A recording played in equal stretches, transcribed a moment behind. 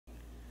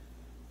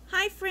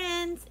Hi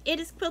friends, it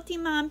is Quilty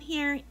Mom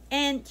here,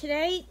 and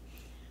today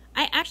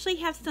I actually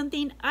have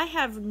something I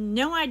have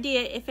no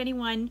idea if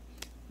anyone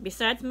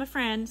besides my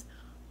friends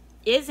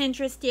is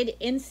interested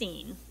in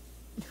seeing.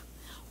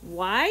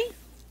 Why?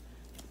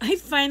 I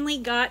finally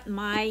got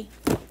my,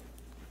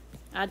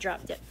 I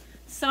dropped it,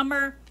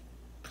 summer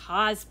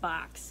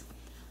Causebox.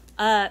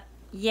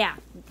 Yeah,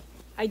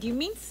 I do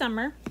mean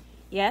summer.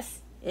 Yes,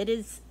 it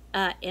is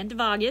end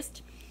of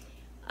August.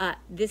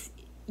 This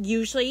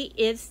usually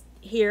is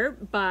here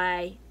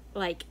by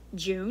like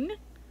June.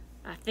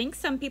 I think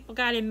some people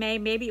got in May.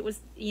 Maybe it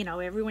was,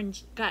 everyone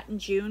got in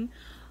June.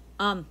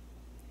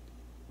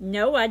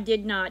 No, I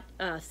did not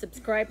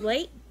subscribe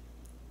late.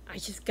 I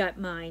just got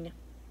mine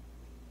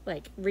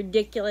like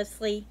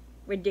ridiculously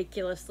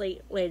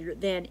later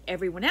than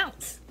everyone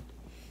else.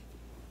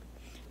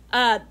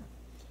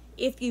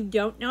 If you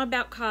don't know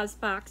about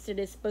Causebox, it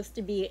is supposed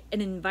to be an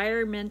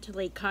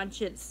environmentally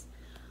conscious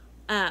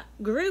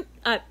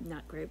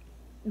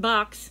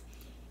box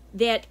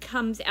that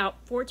comes out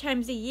 4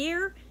 times a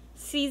year,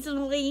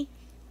 seasonally.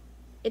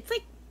 It's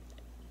like,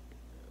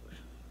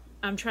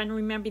 I'm trying to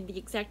remember the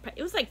exact price.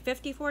 It was like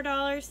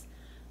 $54,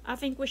 I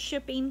think, with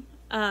shipping.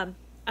 I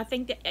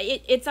think that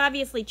it's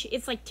obviously,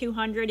 it's like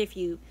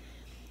 $200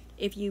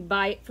 if you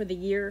buy it for the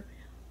year.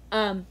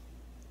 I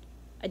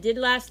did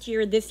last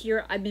year. This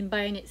year I've been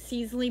buying it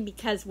seasonally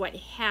because what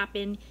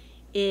happened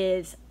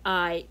is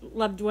I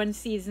loved one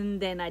season,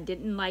 then I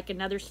didn't like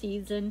another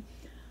season.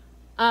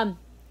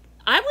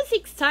 I was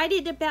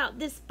excited about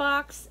this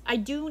box. I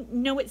do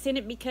know it's in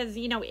it because,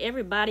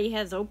 everybody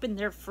has opened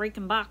their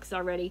freaking box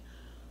already.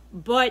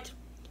 But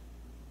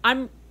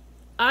I'm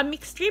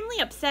extremely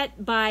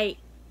upset by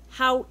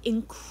how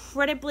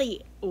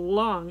incredibly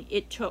long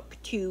it took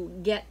to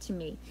get to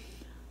me.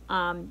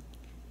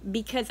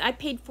 Because I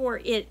paid for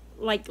it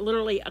like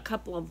literally a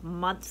couple of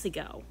months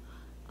ago.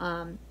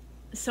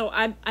 So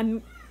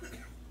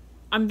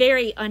I'm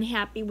very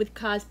unhappy with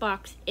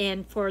Causebox,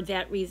 and for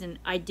that reason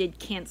I did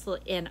cancel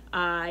it, and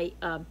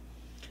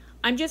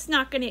I'm just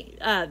not going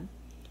to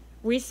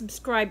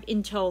resubscribe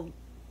until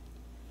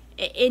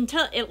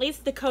at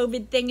least the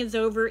COVID thing is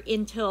over,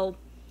 until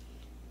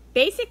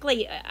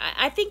basically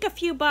I think a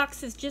few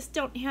boxes just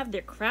don't have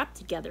their crap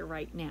together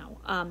right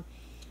now.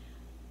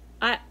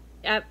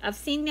 I've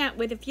seen that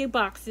with a few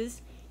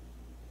boxes,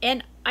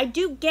 and I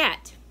do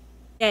get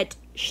that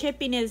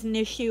shipping is an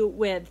issue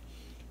with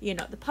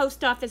the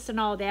post office and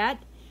all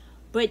that,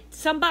 but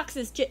some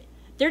boxes,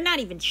 they're not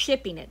even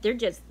shipping it. They're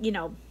just,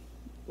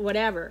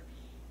 whatever.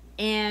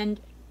 And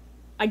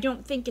I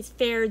don't think it's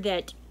fair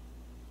that,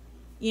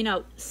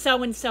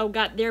 so-and-so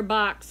got their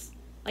box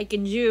like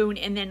in June,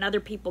 and then other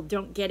people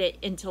don't get it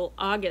until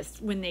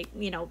August when they,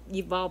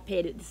 you've all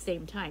paid at the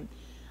same time.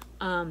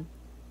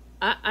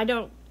 I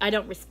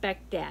don't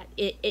respect that.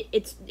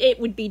 It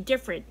would be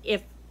different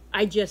if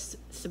I just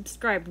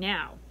subscribe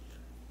now.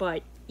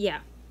 But yeah.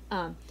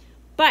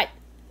 But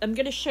I'm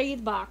going to show you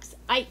the box.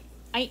 I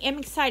am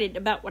excited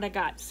about what I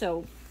got,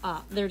 so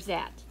there's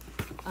that.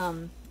 A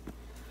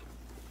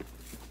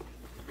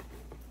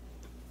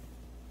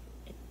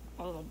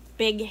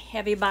big,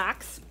 heavy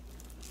box,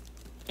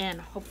 and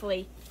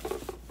hopefully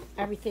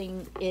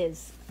everything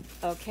is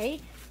okay.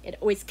 It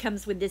always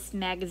comes with this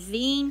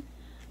magazine.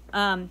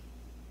 I'm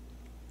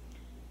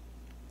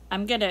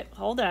going to,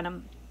 hold on,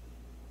 I'm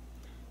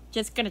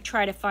just going to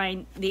try to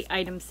find the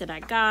items that I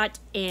got,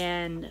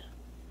 and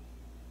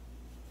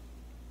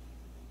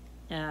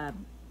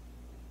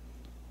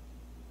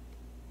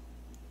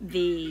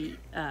the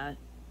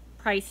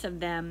price of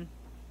them,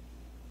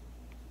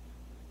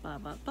 blah,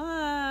 blah,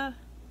 blah.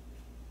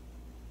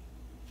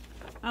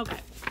 Okay.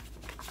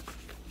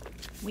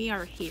 We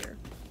are here.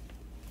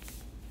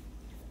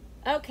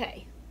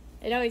 Okay.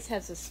 It always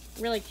has this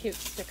really cute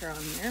sticker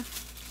on there.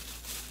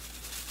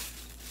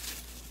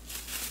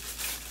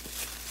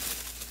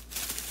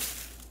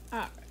 All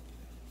right.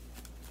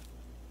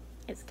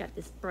 It's got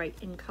this bright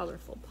and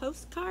colorful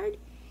postcard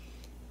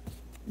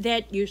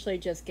that usually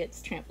just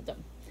gets trampled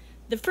on.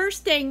 The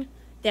first thing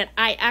that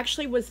I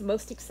actually was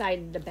most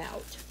excited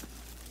about,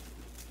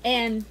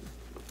 and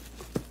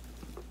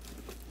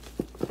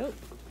oh,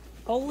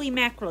 holy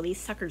mackerel, these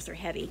suckers are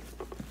heavy.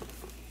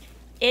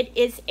 It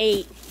is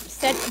a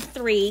set of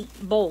 3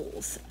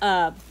 bowls.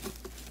 The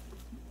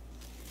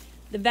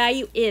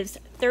value is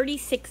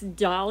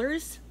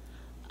 $36.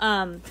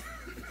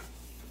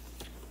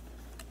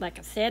 Like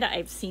I said,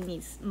 I've seen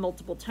these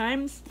multiple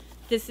times.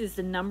 This is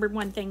the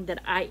 #1 thing that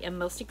I am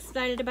most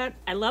excited about.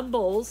 I love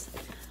bowls.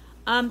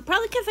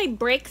 Probably because I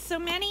break so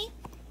many.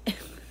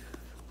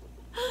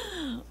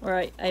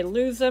 Or I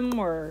lose them,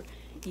 or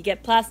you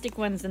get plastic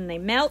ones and they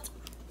melt.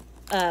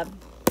 But,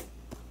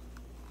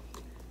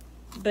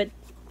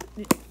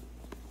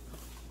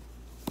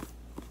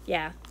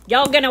 yeah.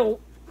 Y'all gonna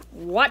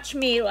watch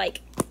me,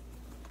 like,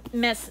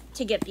 mess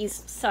to get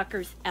these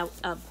suckers out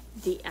of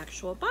the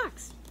actual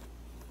box.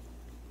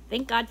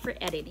 Thank God for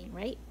editing,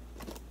 right?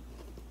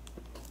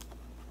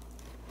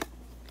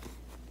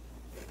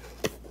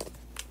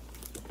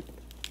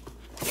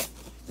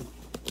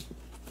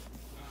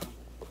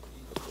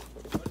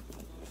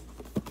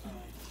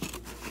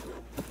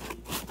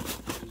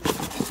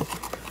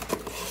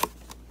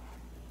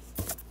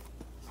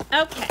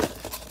 Okay.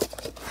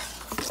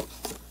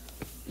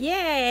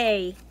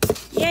 Yay.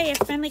 Yay, I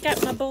finally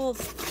got my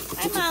bowls.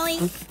 Hi, Molly.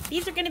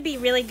 These are going to be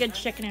really good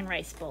chicken and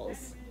rice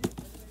bowls.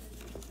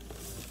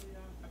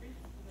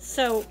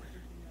 So,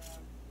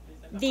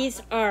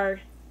 these are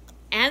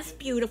as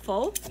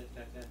beautiful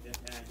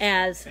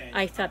as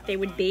I thought they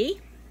would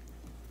be.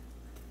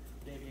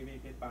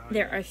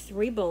 There are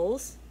 3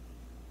 bowls.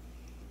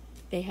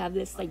 They have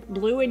this like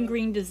blue and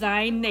green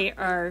design. They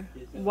are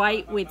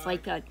white with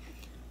like a,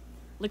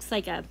 looks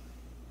like a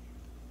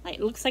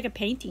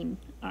painting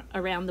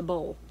around the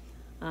bowl.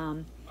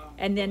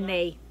 And then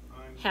they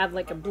have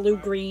like a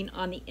blue-green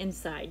on the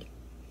inside.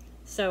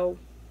 So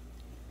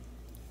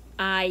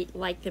I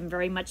like them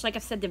very much. Like I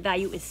said, the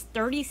value is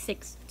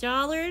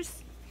 $36.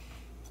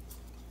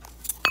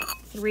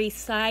 3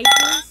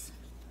 sizes.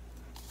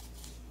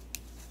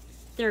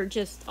 They're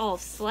just all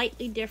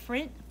slightly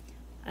different.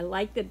 I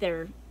like that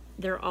they're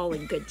all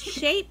in good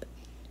shape.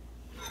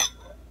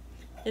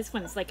 This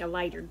one's like a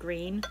lighter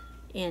green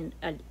and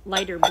a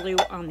lighter blue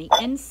on the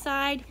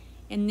inside.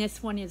 And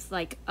this one is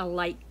like a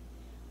light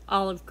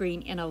olive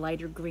green and a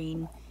lighter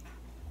green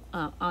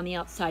on the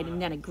outside,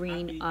 and then a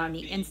green on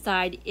the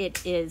inside.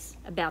 It is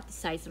about the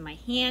size of my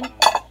hand.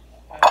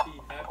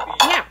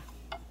 Yeah.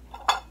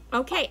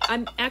 Okay,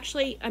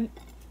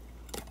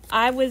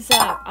 I was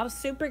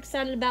super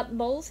excited about the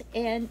bowls,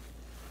 and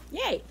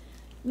yay.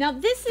 Now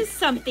this is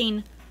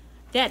something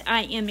that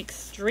I am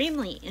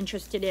extremely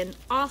interested in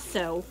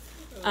also.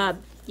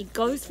 It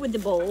goes with the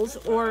bowls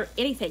or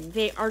anything.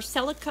 They are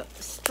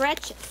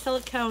stretch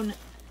silicone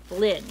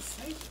lids.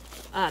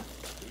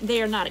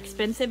 They are not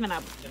expensive, and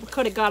I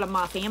could have got them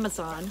off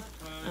Amazon.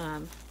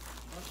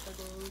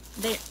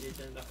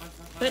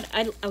 But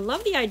I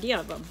love the idea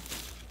of them.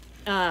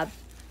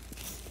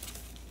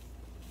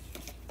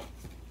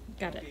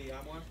 Got it.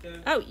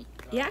 Oh,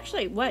 you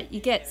actually, what? You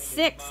get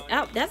 6.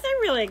 Oh, that's a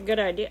really good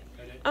idea.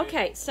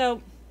 Okay,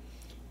 so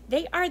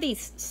they are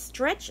these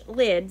stretch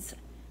lids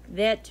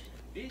that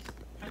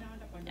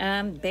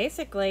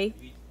basically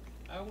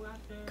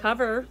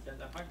cover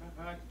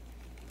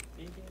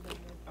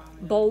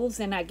bowls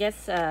and I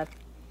guess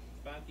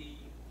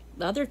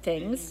other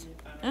things.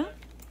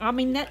 I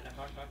mean, that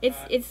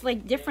it's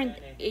like different.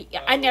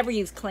 I never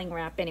use cling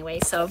wrap anyway,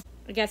 so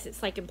I guess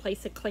it's like in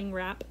place of cling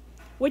wrap,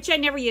 which I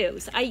never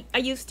use. I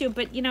used to,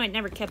 but you know, it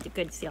never kept a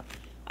good seal.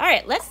 All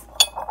right, let's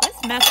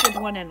mess with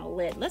one in a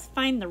lid. Let's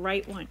find the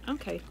right one.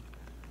 Okay,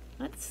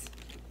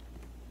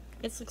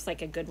 this looks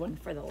like a good one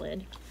for the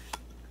lid.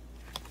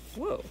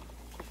 Whoa.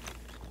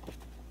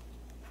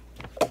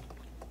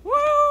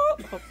 Whoa.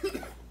 Oh,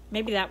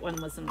 maybe that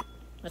one wasn't.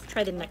 Let's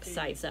try the next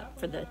size up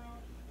for the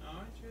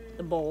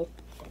bowl.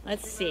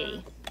 Let's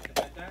see.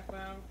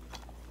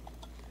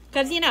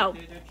 Because, you know,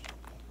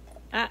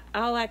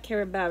 all I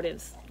care about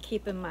is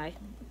keeping my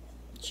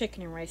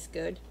chicken and rice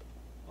good.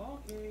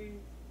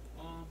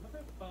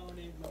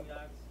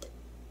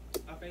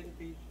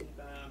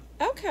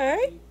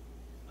 Okay.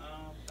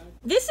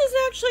 This is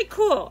actually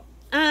cool.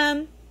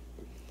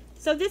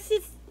 So this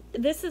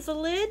is a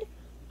lid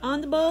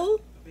on the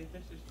bowl.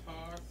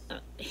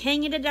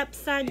 Hanging it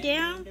upside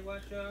down.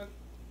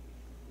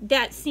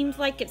 That seems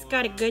like it's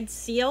got a good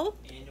seal.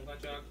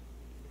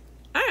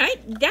 All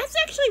right, that's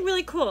actually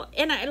really cool,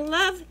 and I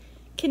love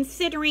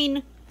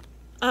considering.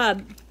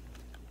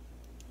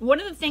 One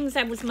of the things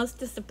I was most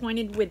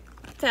disappointed with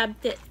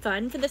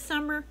FabFitFun for the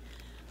summer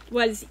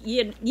was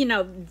you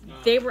know,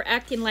 they were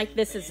acting like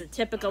this is a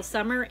typical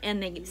summer,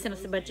 and they sent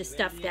us a bunch of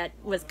stuff that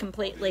was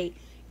completely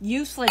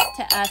useless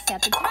to us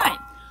at the time.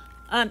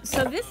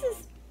 So this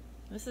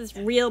is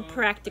real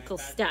practical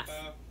stuff.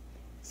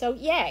 So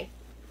yay.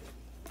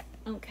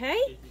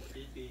 Okay.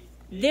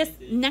 This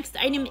next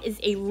item is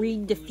a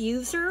reed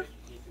diffuser.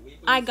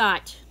 I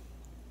got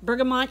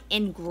bergamot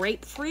and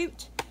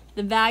grapefruit.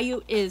 The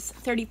value is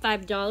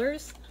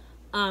 $35.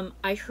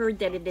 I heard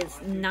that it is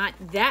not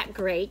that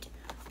great.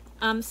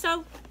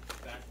 So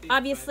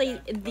obviously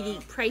the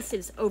price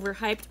is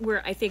overhyped,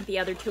 where I think the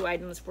other 2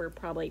 items were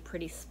probably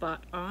pretty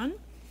spot on.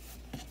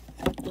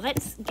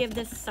 Let's give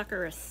this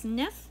sucker a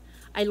sniff.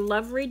 I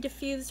love reed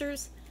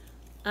diffusers.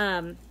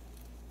 All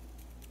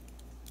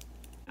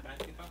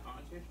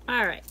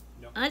right,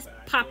 let's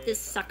pop this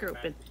sucker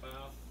open.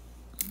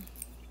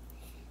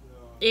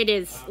 It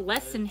is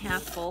less than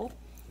half full.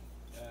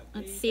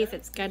 Let's see if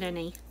it's got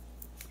any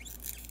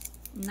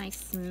nice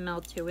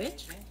smell to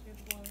it.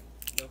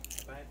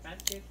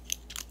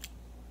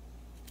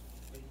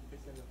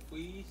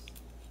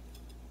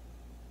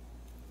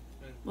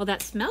 Well,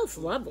 that smells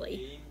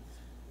lovely.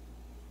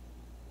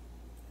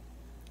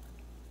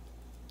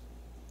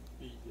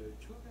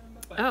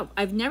 Oh,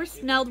 I've never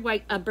smelled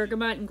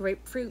bergamot and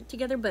grapefruit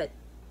together, but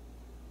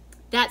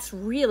that's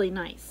really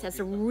nice. That's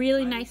a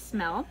really nice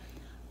smell.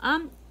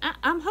 I'm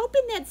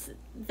hoping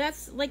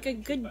that's like a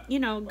good, you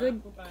know,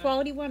 good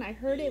quality one. I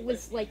heard it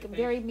was like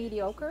very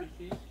mediocre,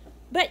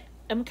 but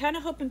I'm kind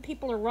of hoping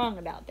people are wrong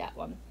about that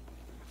one.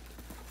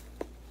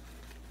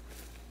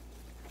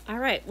 All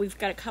right, we've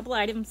got a couple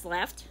items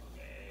left.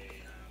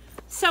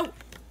 So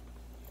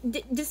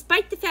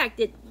despite the fact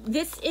that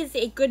this is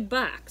a good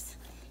box,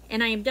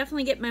 and I am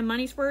definitely getting my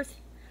money's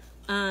worth,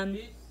 I'm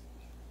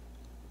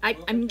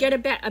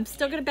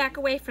still gonna back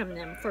away from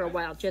them for a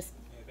while, just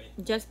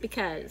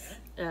because.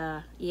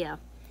 Yeah.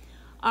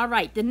 All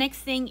right. The next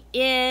thing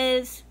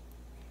is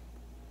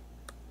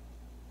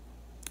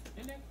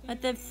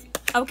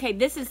okay.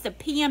 This is the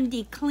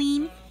PMD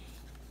Clean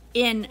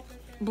in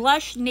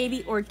blush,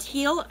 navy, or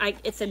teal.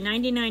 It's a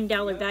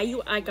 $99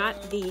 value. I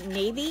got the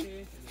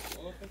navy.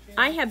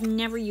 I have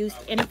never used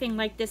anything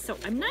like this, so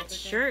I'm not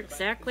sure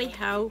exactly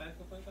how.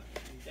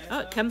 Oh,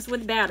 it comes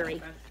with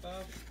battery.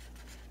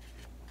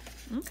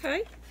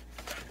 Okay.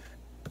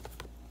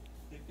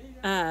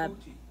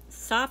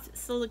 Soft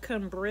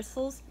silicone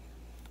bristles.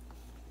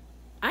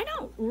 I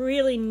don't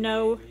really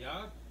know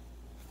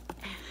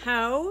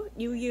how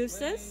you use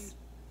this.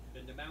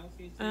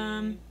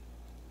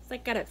 It's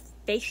like got a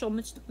facial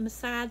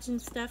massage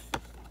and stuff.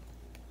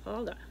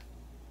 Hold on.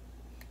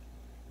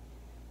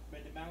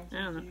 I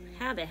don't know.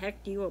 How the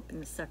heck do you open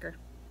the sucker?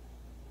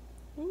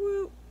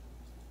 Woo.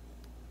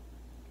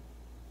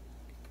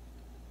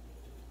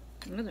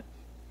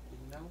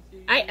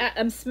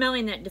 I'm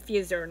smelling that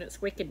diffuser, and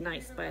it's wicked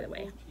nice, by the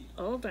way.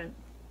 Hold on.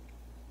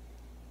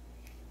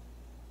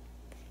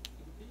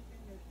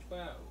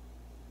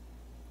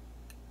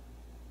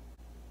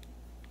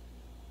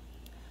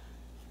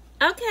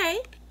 Okay,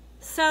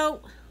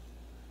 so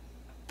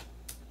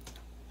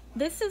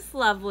this is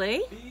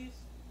lovely.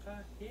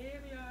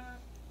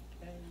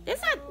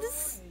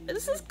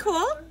 This is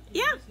cool.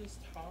 Yeah,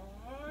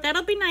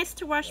 that'll be nice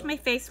to wash my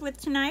face with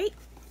tonight.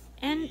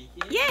 And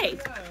yay.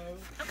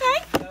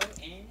 Okay.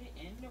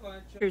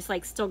 It's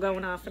like still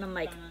going off, and I'm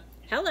like,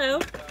 hello.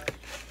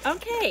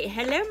 Okay,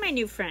 hello, my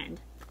new friend.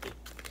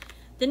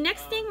 The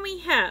next thing we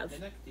have,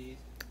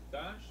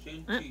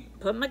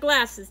 put my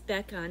glasses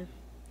back on,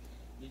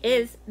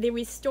 is the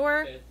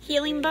Restore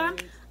Healing Balm.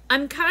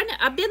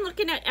 I've been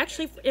looking at,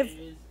 actually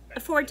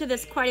forward to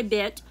this quite a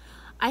bit.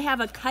 I have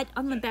a cut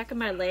on the back of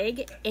my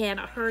leg, and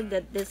I heard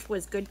that this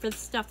was good for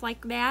stuff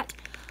like that.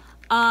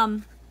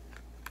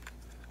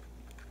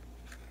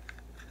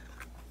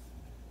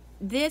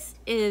 This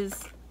is,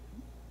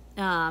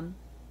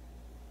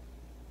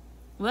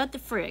 what the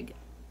frig?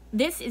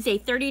 This is a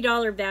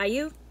 $30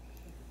 value,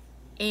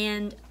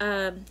 and,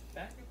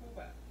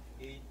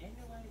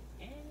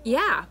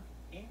 yeah,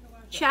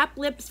 chapped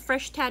lips,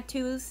 fresh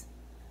tattoos,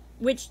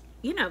 which,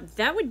 you know,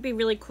 that would be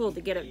really cool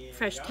to get a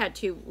fresh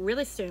tattoo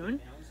really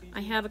soon.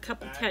 I have a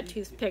couple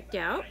tattoos picked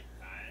out.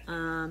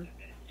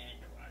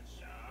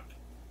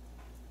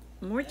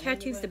 More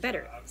tattoos, the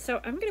better.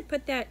 So I'm going to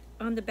put that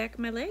on the back of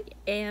my leg,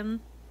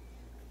 and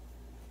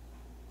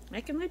I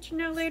can let you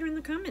know later in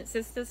the comments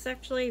if this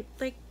actually,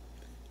 like,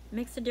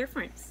 makes a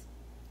difference.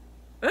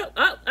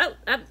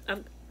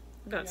 I've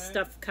got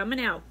stuff coming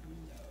out.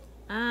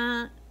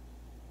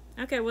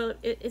 Okay, well,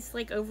 it's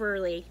like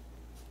overly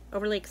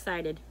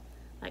excited.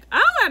 Like,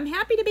 oh, I'm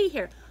happy to be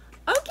here.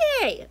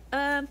 Okay,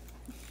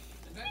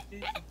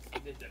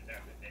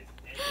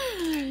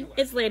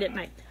 it's late at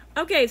night.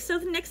 Okay, so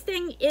the next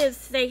thing is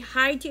say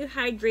hi to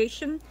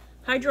hydration,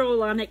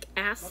 hyaluronic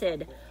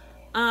acid.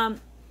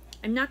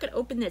 I'm not going to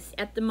open this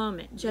at the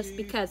moment just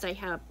because I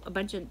have a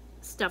bunch of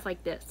stuff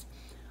like this.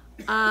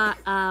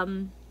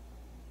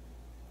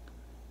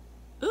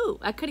 Ooh,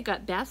 I could have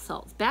got bath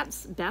salts.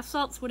 Bath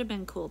salts would have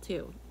been cool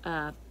too.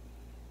 I'm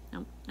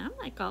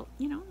like,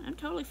 you know, I'm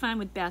totally fine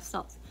with bath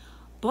salts.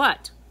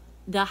 But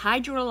the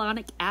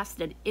hyaluronic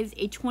acid is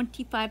a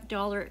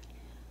 $25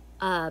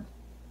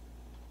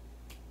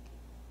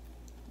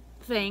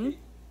 thing.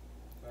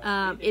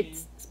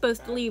 It's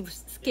supposed to leave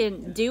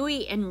skin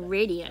dewy and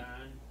radiant.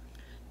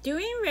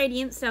 Dewy and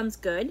radiant sounds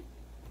good.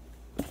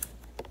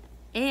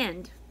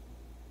 And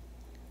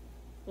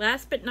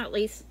last but not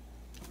least,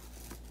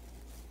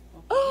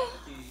 oh,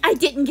 I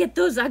didn't get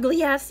those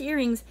ugly ass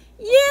earrings.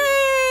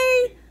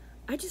 Yay!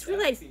 I just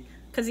realized,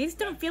 because these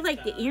don't feel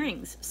like the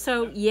earrings.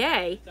 So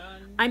yay.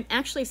 I'm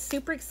actually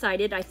super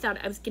excited. I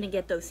thought I was going to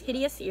get those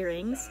hideous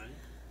earrings.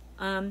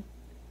 Yeah.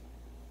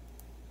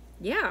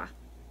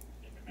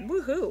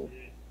 Woohoo.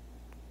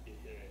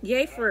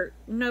 Yay for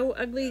no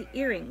ugly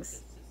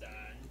earrings.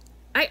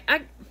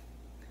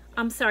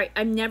 I'm sorry,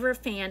 I'm never a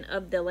fan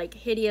of the like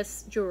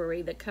hideous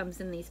jewelry that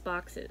comes in these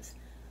boxes.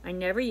 I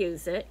never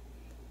use it.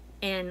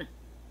 And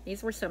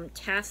these were some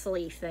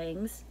tassel-y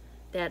things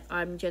that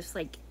I'm just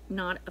like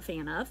not a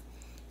fan of.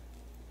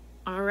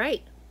 All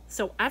right,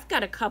 so I've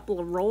got a couple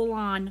of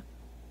roll-on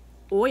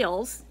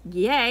oils.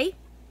 Yay.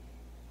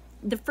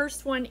 The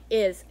first one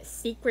is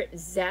Secret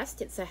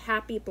Zest. It's a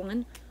happy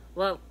blend.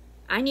 Well,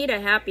 I need a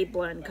happy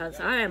blend because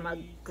I am a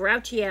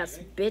grouchy ass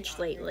bitch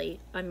lately.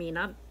 I mean,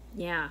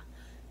 yeah,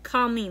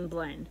 calming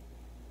blend.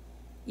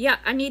 Yeah,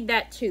 I need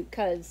that too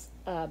because,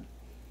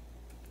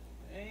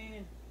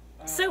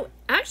 so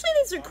actually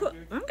these are cool.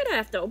 I'm gonna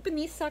have to open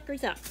these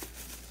suckers up.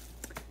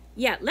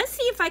 Yeah, let's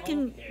see if I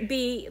can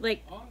be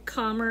like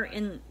calmer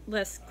and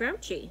less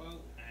grouchy.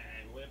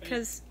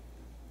 Because,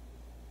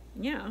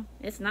 you know,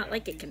 it's not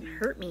like it can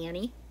hurt me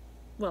any.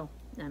 Well,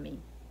 I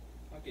mean,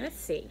 Let's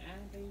see.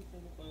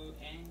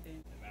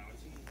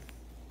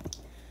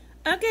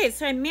 Okay,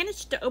 so I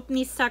managed to open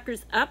these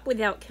suckers up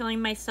without killing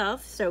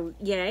myself, so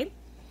yay.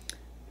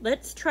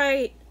 Let's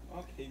try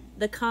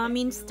the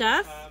calming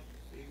stuff,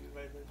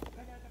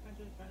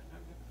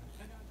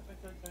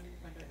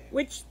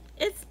 which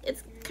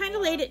it's kind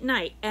of late at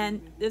night,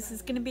 and this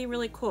is going to be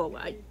really cool.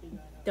 I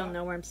don't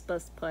know where I'm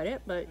supposed to put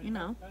it, but you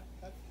know,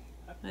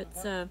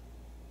 it's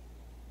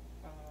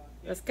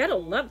got a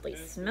lovely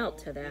smell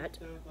to that.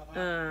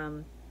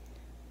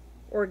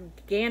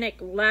 Organic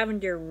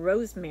lavender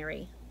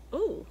rosemary.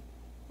 Ooh,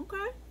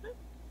 okay.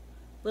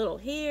 Little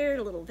here,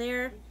 a little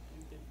there.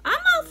 I'm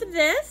all for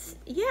this.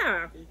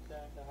 Yeah.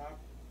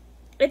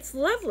 It's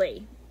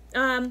lovely.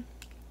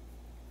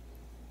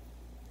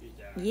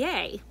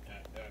 Yay.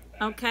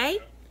 Okay.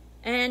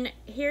 And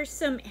here's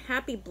some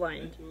Happy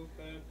Blend.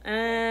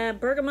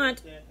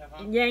 Bergamot,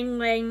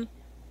 ylang,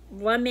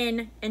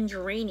 lemon, and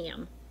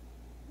geranium.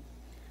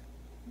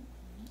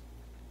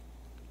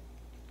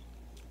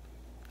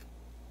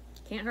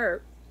 Can't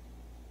hurt.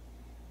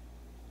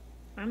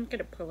 I'm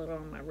gonna pull it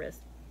on my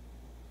wrist.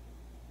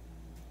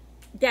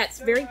 That's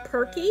very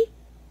perky,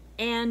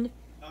 and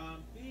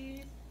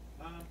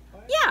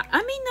yeah,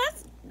 I mean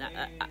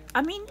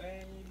I mean,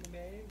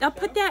 I'll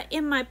put that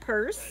in my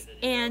purse,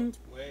 and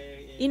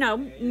you know,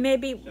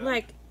 maybe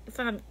like if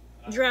I'm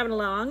driving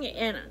along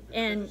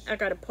and I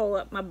gotta pull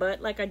up my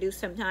butt like I do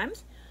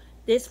sometimes,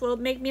 this will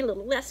make me a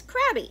little less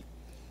crabby.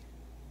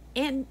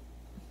 And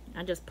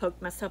I just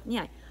poked myself in the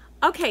eye.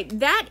 Okay,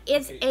 that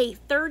is a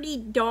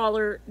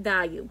 $30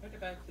 value.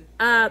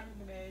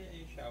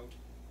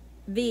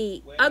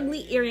 The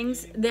ugly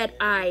earrings that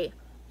I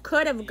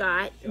could have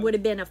got would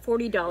have been a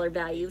 $40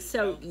 value.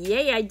 So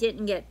yay, I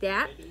didn't get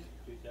that.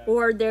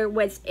 Or there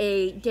was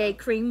a day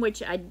cream,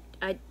 which I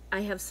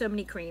have so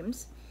many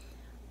creams.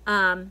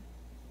 I'm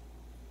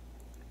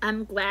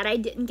glad I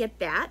didn't get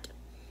that.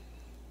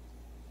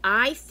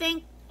 I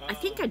think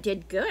I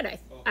did good.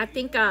 I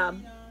think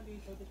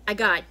I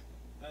got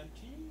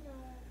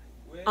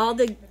all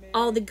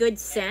the good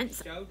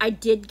scents. I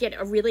did get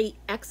a really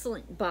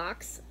excellent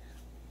box.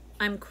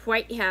 I'm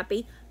quite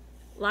happy.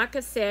 Like I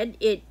said,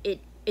 it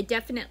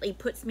definitely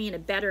puts me in a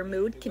better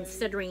mood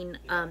considering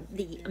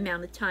the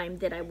amount of time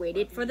that I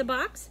waited for the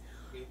box.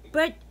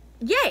 But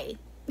yay!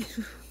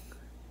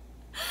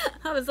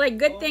 I was like,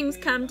 good things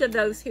come to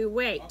those who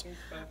wait.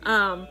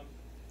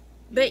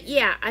 But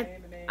yeah,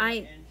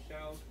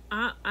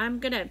 I'm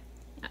gonna.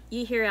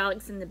 You hear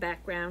Alex in the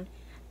background.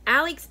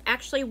 Alex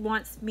actually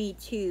wants me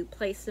to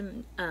play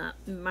some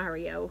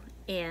Mario,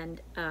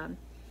 and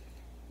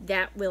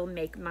that will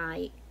make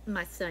my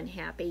son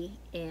happy.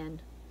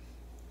 And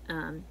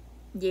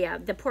yeah,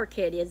 the poor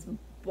kid is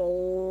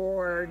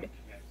bored,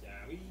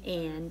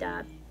 and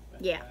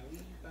yeah.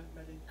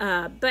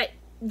 But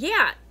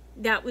yeah,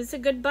 that was a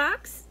good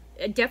box.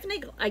 I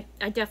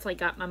definitely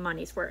got my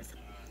money's worth.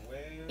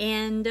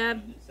 And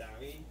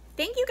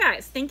thank you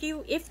guys. Thank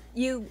you. If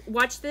you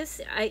watch this,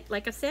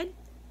 like I said,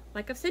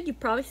 you've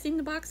probably seen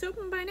the box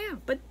open by now,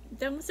 but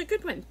that was a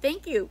good one.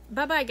 Thank you.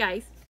 Bye-bye, guys.